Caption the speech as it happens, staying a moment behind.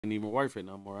ain't even worth it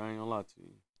no more. I ain't gonna lie to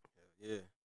you. Yeah.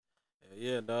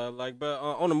 Yeah, dog. Like, but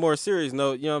on a more serious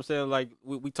note, you know what I'm saying? Like,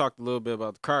 we talked a little bit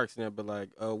about the car accident, but like,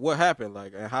 what happened?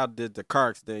 Like, and how did the car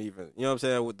accident even? You know what I'm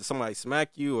saying? Did somebody smack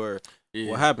you or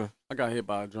Yeah. what happened? I got hit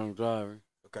by a drunk driver.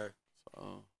 Okay.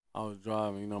 So I was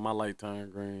driving, you know, my light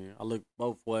turned green. I looked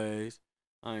both ways.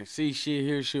 I ain't see shit,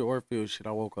 hear shit, or feel shit.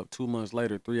 I woke up 2 months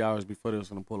later, 3 hours before they was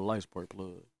gonna pull a light support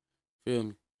plug. Feel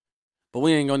me? But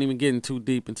we ain't gonna even get too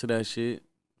deep into that shit.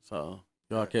 So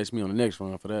y'all catch me on the next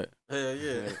one for that. Hell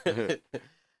yeah.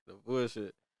 The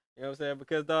bullshit. You know what I'm saying?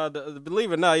 Because, dog,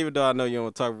 believe it or not, even though I know you don't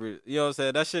want to talk about it, you know what I'm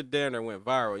saying? That shit damn near went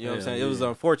viral. You know what I'm saying? Yeah. It was an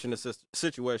unfortunate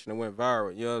situation that went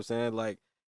viral. You know what I'm saying? Like,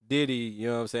 Diddy, you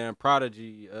know what I'm saying?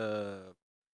 Prodigy,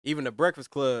 even the Breakfast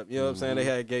Club, you know what I'm saying? They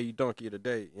had Gay You Donkey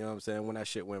today, you know what I'm saying? When that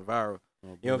shit went viral. You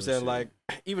know what I'm saying? Like,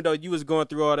 even though you was going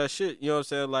through all that shit, you know what I'm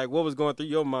saying? Like, what was going through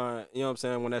your mind, you know what I'm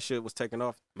saying, when that shit was taking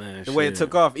off? Man, the way it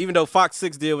took off. Even though Fox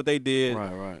 6 did what they did.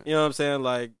 Right. You know what I'm saying?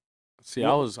 Like, see,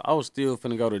 I was still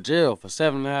finna go to jail for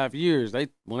 7.5 years.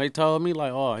 When they told me,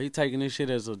 like, oh, he taking this shit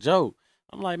as a joke.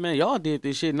 I'm like, man, y'all did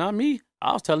this shit, not me.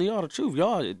 I was telling y'all the truth.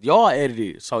 Y'all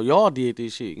edited it, so y'all did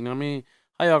this shit. You know what I mean?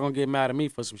 How y'all gonna get mad at me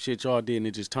for some shit y'all did and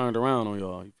it just turned around on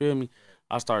y'all? You feel me?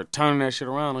 I started turning that shit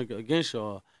around against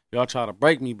y'all. Y'all try to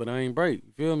break me, but I ain't break.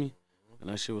 You feel me? And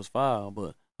that shit was foul.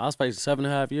 But I was facing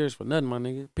 7.5 years for nothing, my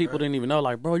nigga. People didn't even know,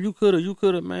 like, bro, you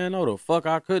coulda, man. No, the fuck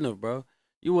I couldn't have, bro.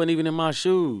 You wasn't even in my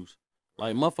shoes.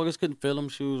 Like, motherfuckers couldn't fill them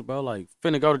shoes, bro. Like,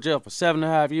 finna go to jail for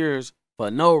 7.5 years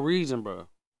for no reason, bro.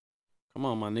 Come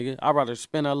on, my nigga. I'd rather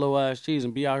spend that little ass cheese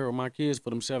and be out here with my kids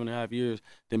for them 7.5 years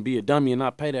than be a dummy and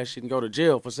not pay that shit and go to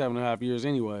jail for 7.5 years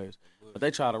anyways. But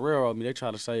they try to railroad me. They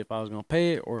try to say if I was gonna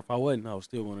pay it or if I wasn't, I was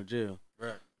still going to jail.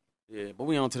 Right. Yeah, but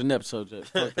we on to the next subject.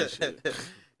 Fuck that shit.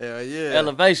 Hell yeah.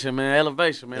 Elevation, man.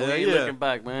 Elevation, man. Hell We ain't looking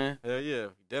back, man. Hell yeah.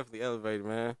 Definitely elevated,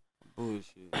 man.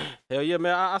 Bullshit. Hell yeah,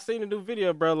 man. I seen the new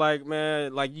video, bro. Like,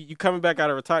 man, like you coming back out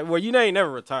of retirement. Well, you ain't never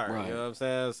retired. Right. You know what I'm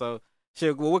saying? So,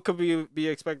 shit, well, what could be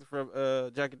expected from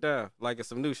JakItDown? Like, it's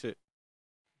some new shit.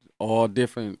 All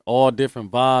different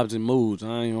vibes and moods.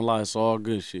 I ain't gonna lie, it's all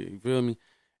good shit. You feel me?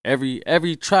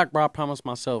 Every track, bro, I promised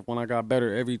myself when I got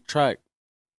better, every track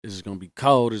is gonna be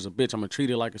cold as a bitch. I'm gonna treat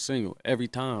it like a single every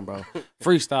time, bro.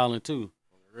 Freestyling too.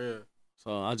 Real.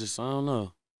 So I don't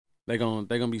know. They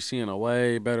gonna be seeing a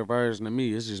way better version of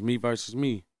me. It's just me versus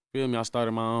me. Feel me? I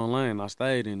started my own lane. I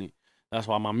stayed in it. That's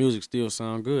why my music still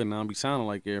sound good. Now I be sounding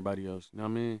like everybody else. You know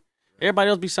what I mean? Everybody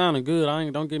else be sounding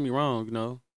good. Don't get me wrong, you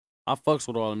know. I fucks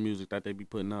with all the music that they be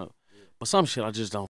putting out. But some shit I just don't